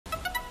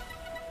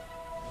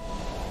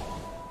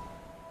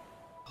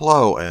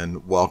Hello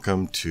and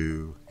welcome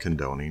to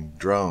Condoning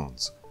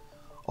Drones.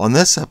 On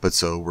this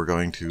episode we're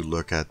going to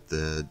look at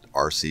the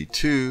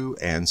RC2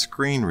 and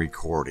screen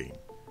recording.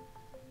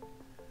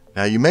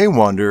 Now you may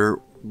wonder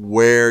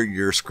where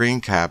your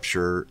screen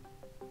capture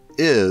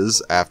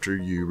is after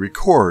you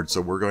record,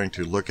 so we're going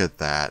to look at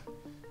that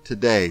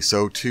today.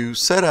 So to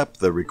set up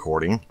the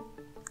recording,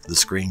 the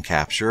screen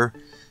capture,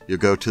 you'll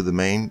go to the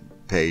main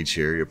page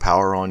here, you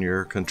power on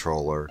your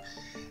controller,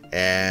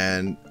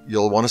 and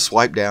you'll want to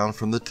swipe down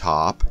from the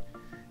top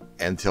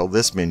until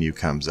this menu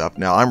comes up.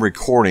 Now I'm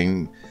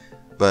recording,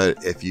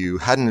 but if you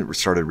hadn't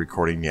started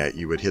recording yet,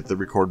 you would hit the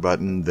record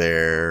button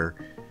there,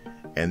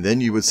 and then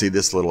you would see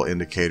this little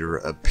indicator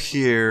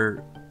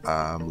appear.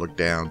 Look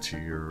down to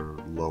your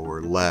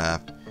lower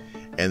left,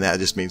 and that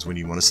just means when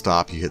you want to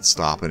stop, you hit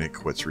stop and it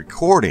quits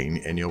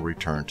recording, and you'll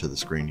return to the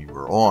screen you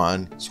were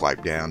on.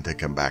 Swipe down to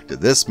come back to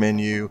this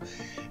menu,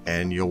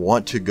 and you'll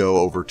want to go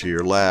over to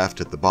your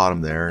left at the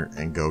bottom there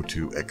and go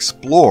to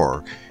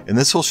Explore, and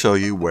this will show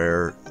you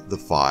where the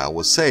file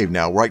was saved.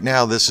 Now right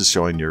now this is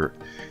showing your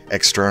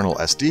external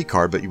SD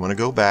card, but you want to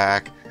go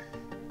back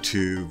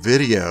to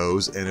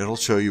videos and it'll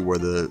show you where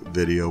the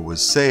video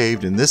was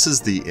saved, and this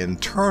is the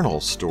internal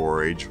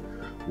storage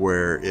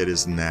where it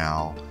is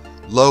now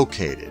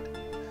located.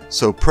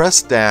 So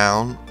press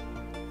down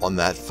on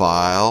that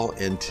file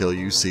until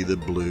you see the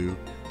blue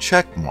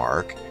check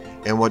mark,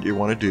 and what you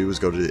want to do is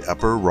go to the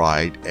upper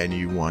right and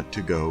you want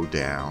to go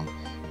down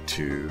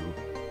to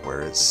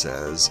where it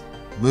says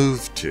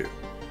Move To,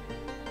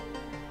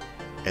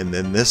 and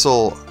then this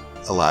will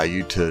allow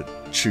you to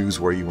choose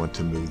where you want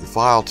to move the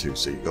file to.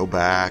 So you go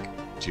back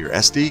to your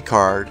SD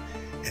card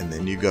and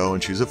then you go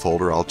and choose a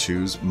folder. I'll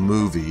choose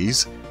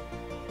Movies,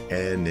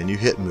 and then you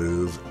hit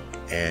Move,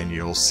 and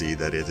you'll see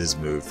that it is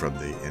moved from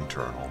the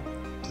internal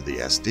to the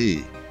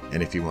SD.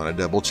 And if you want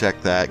to double check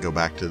that, go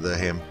back to the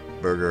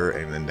hamburger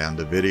and then down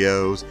to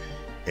Videos,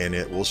 and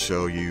it will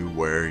show you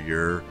where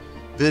your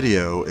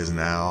video is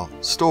now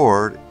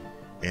stored,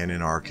 and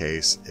in our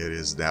case it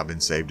has now been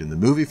saved in the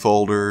movie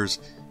folders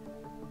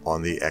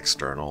on the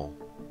external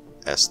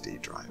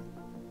SD drive.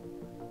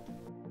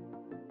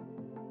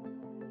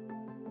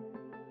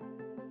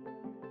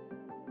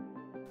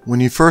 When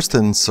you first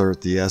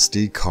insert the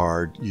SD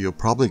card, you'll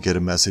probably get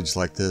a message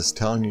like this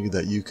telling you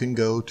that you can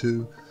go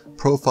to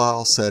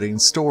Profile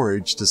Settings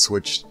Storage to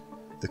switch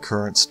the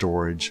current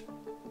storage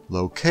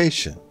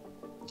location.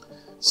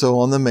 So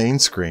on the main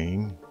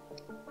screen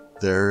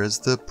there is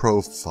the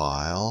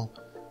profile,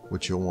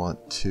 which you'll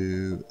want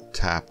to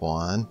tap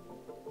on,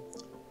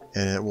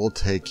 and it will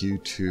take you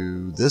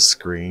to this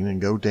screen, and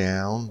go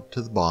down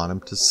to the bottom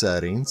to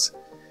Settings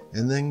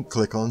and then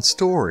click on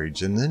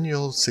Storage, and then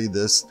you'll see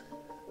this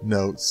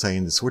note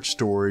saying to switch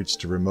storage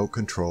to remote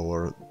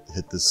controller.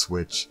 Hit the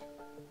switch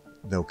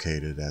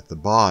located at the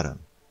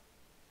bottom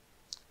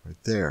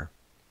right there.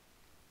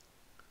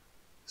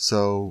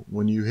 So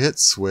when you hit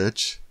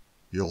switch,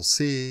 you'll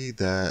see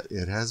that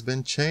it has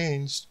been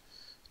changed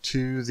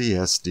to the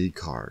SD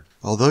card.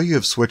 Although you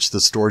have switched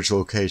the storage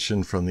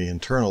location from the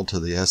internal to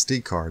the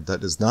SD card, that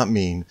does not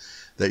mean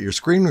that your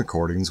screen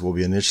recordings will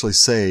be initially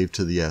saved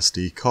to the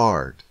SD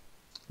card.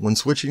 When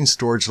switching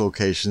storage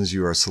locations,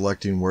 you are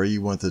selecting where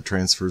you want the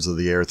transfers of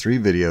the Air 3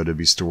 video to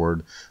be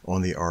stored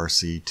on the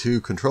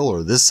RC2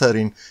 controller. This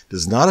setting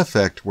does not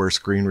affect where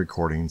screen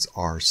recordings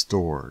are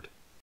stored.